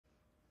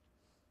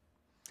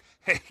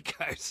Hey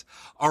guys,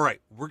 all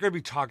right, we're going to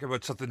be talking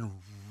about something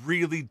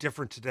really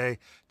different today.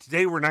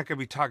 Today, we're not going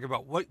to be talking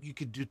about what you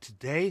can do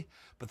today,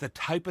 but the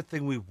type of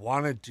thing we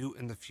want to do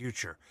in the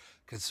future.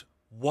 Because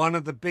one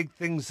of the big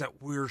things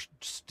that we're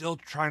still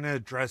trying to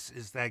address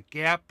is that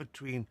gap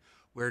between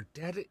where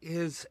data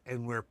is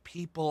and where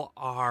people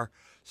are,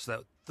 so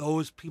that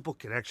those people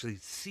can actually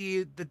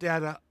see the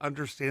data,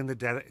 understand the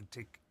data, and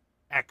take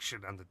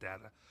action on the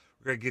data.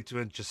 We're going to get to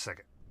it in just a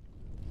second.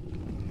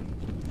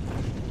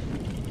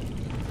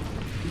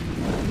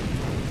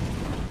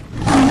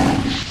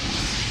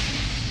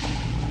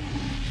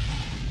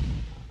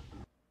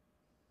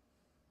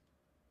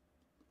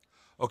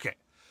 Okay,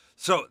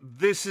 so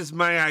this is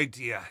my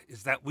idea,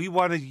 is that we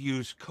want to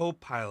use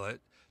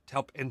Copilot to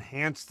help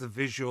enhance the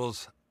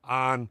visuals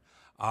on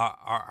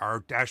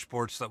our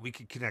dashboard so that we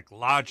can connect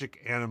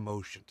logic and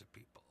emotion to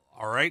people,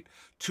 all right?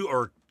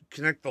 Or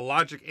connect the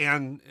logic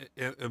and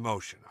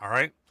emotion, all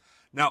right?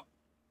 Now,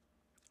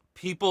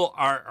 people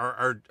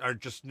are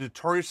just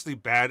notoriously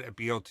bad at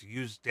being able to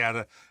use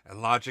data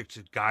and logic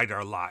to guide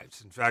our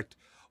lives. In fact,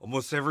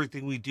 almost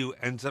everything we do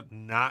ends up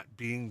not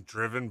being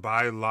driven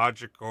by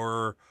logic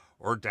or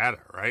data,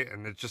 right?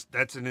 And it's just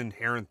that's an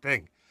inherent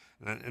thing.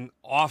 And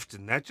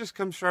often that just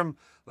comes from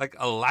like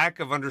a lack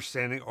of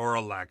understanding or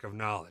a lack of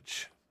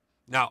knowledge.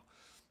 Now,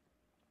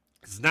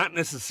 it's not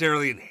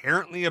necessarily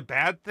inherently a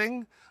bad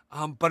thing,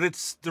 but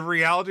it's the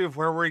reality of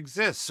where we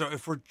exist. So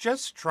if we're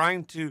just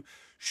trying to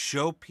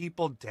show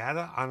people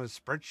data on a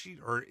spreadsheet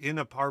or in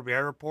a Power BI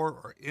report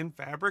or in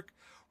Fabric,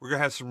 we're going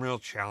to have some real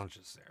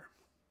challenges there.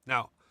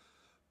 Now,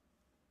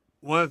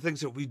 one of the things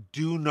that we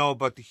do know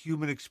about the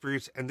human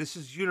experience, and this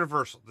is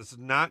universal, this is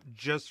not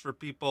just for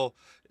people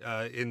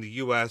in the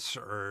US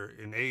or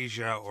in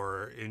Asia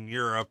or in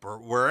Europe or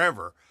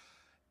wherever.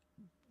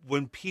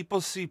 When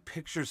people see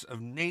pictures of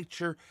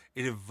nature,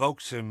 it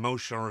evokes an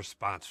emotional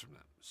response from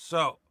them.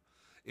 So,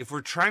 if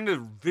we're trying to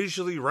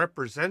visually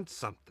represent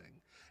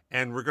something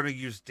and we're going to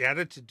use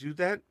data to do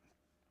that,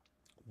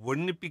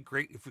 wouldn't it be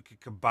great if we could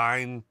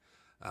combine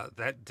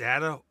that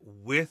data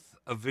with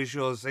a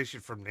visualization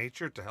from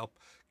nature to help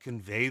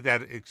convey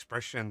that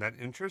expression and that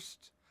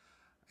interest?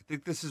 I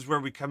think this is where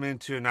we come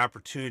into an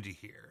opportunity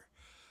here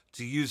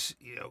to use,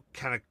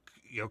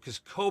 because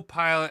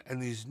Copilot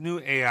and these new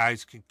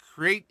AIs can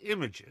create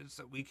images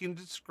that we can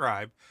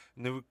describe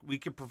and then we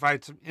can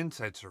provide some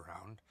insights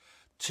around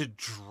to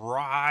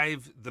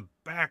drive the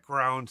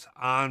backgrounds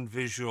on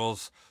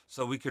visuals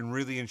so we can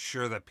really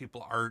ensure that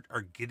people are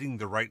getting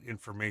the right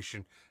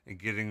information and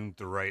getting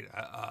the right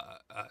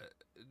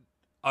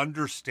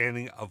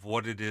understanding of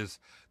what it is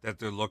that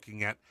they're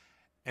looking at.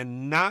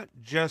 And not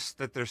just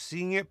that they're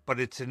seeing it, but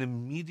it's an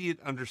immediate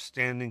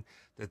understanding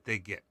that they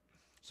get.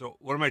 So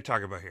what am I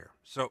talking about here?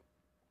 So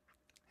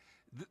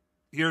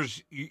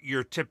here's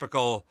your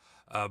typical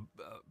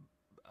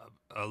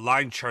a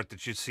line chart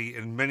that you see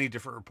in many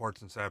different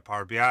reports inside of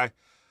Power BI.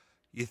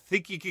 You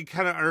think you can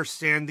kind of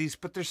understand these,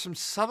 but there's some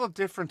subtle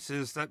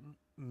differences that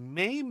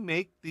may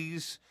make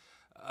these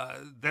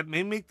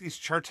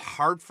charts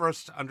hard for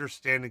us to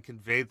understand and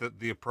convey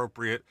the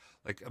appropriate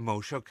like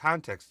emotional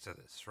context to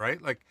this,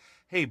 right? Like,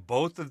 hey,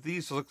 both of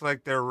these look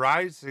like they're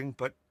rising,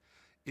 but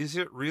is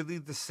it really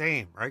the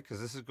same, right?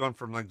 Because this is going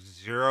from like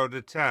 0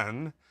 to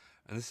 10,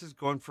 and this is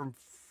going from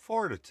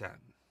 4 to 10.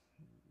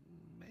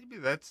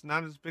 Maybe that's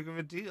not as big of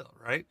a deal,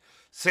 right?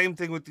 Same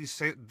thing with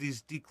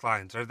these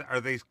declines. Are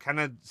they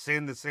kind of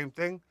saying the same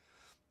thing?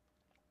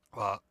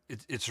 Well,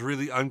 it's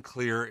really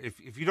unclear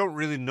if you don't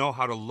really know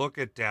how to look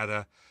at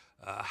data,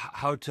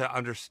 how to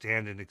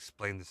understand and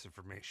explain this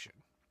information.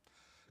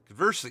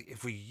 Conversely,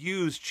 if we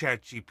use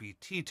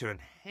ChatGPT to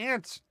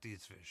enhance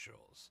these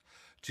visuals,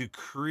 to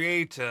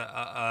create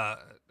that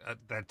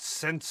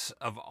sense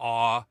of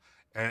awe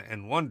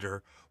and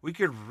wonder, we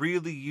could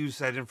really use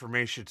that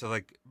information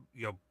to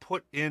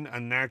put in a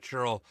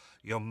natural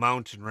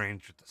mountain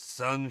range with the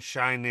sun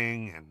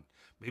shining and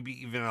maybe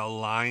even a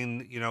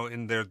line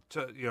in there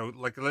to,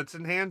 let's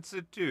enhance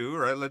it too,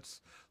 right?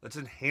 Let's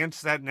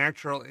enhance that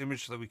natural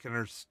image so that we can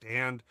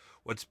understand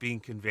what's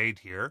being conveyed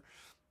here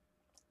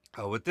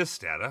with this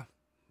data.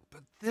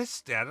 But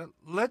this data,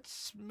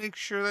 let's make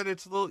sure that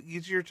it's a little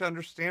easier to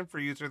understand for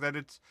a user, that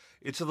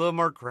it's a little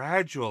more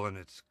gradual in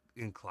its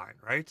incline,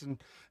 right?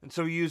 And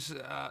so we use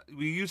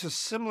a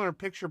similar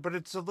picture, but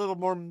it's a little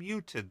more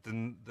muted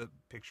than the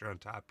picture on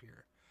top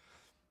here.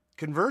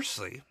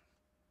 Conversely,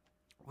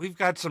 we've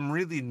got some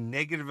really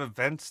negative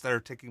events that are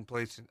taking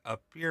place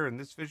up here in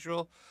this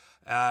visual,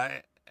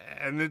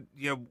 and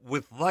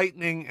with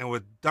lightning and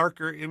with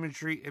darker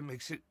imagery, it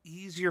makes it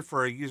easier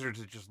for a user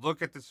to just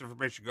look at this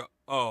information and go,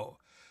 oh,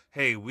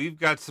 hey, we've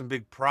got some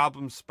big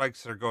problem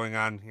spikes that are going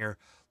on here.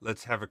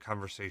 Let's have a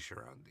conversation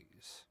around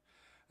these.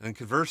 And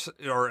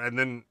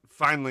then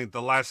finally,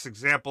 the last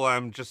example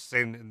I'm just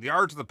saying in the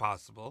art of the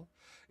possible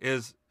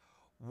is,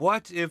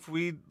 what if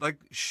we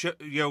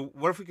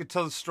what if we could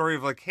tell the story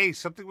of hey,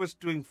 something was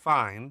doing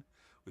fine,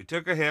 we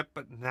took a hit,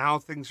 but now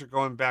things are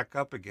going back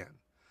up again.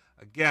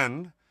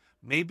 Again,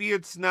 maybe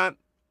it's not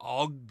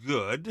all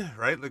good,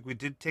 right? Like we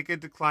did take a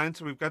decline,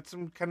 so we've got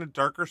some kind of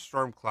darker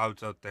storm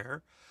clouds out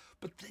there,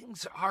 but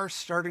things are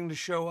starting to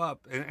show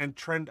up and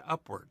trend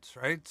upwards,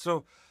 right?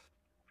 So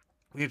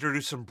we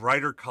introduced some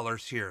brighter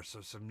colors here.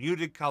 So some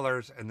muted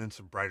colors and then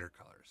some brighter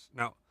colors.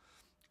 Now,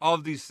 all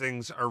of these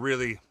things are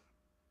really,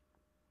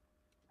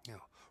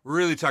 we're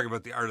really talking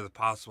about the art of the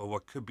possible,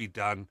 what could be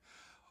done.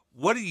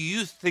 What do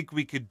you think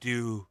we could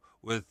do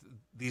with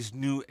these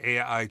new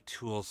AI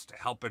tools to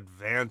help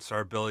advance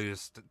our ability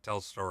to tell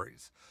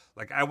stories?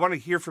 Like, I want to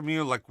hear from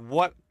you, like,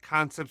 what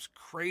concepts,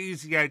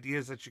 crazy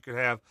ideas that you could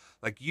have.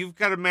 Like, you've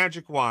got a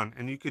magic wand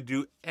and you could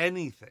do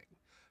anything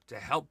to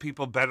help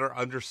people better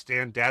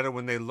understand data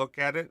when they look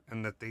at it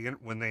and that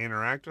when they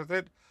interact with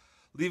it.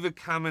 Leave a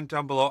comment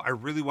down below. I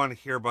really want to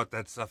hear about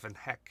that stuff. And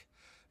heck,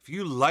 if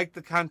you like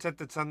the content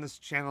that's on this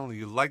channel,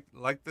 you like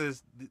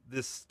this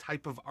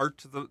type of art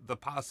to the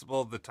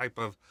possible, the type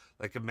of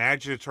like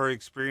imaginatory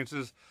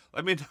experiences,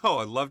 let me know.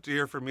 I'd love to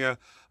hear from you.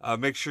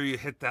 Make sure you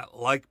hit that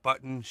like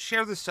button,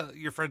 share this to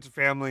your friends and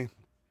family,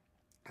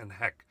 and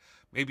heck,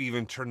 maybe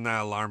even turn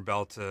that alarm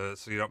bell so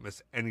you don't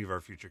miss any of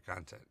our future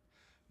content.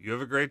 You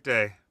have a great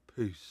day.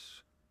 Peace.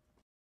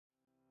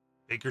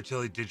 Baker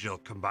Tilly Digital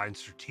combines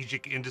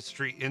strategic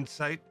industry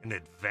insight and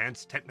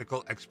advanced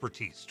technical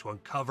expertise to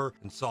uncover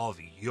and solve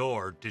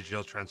your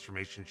digital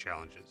transformation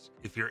challenges.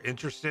 If you're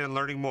interested in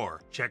learning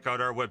more, check out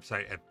our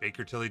website at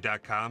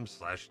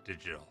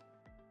bakertilly.com/digital.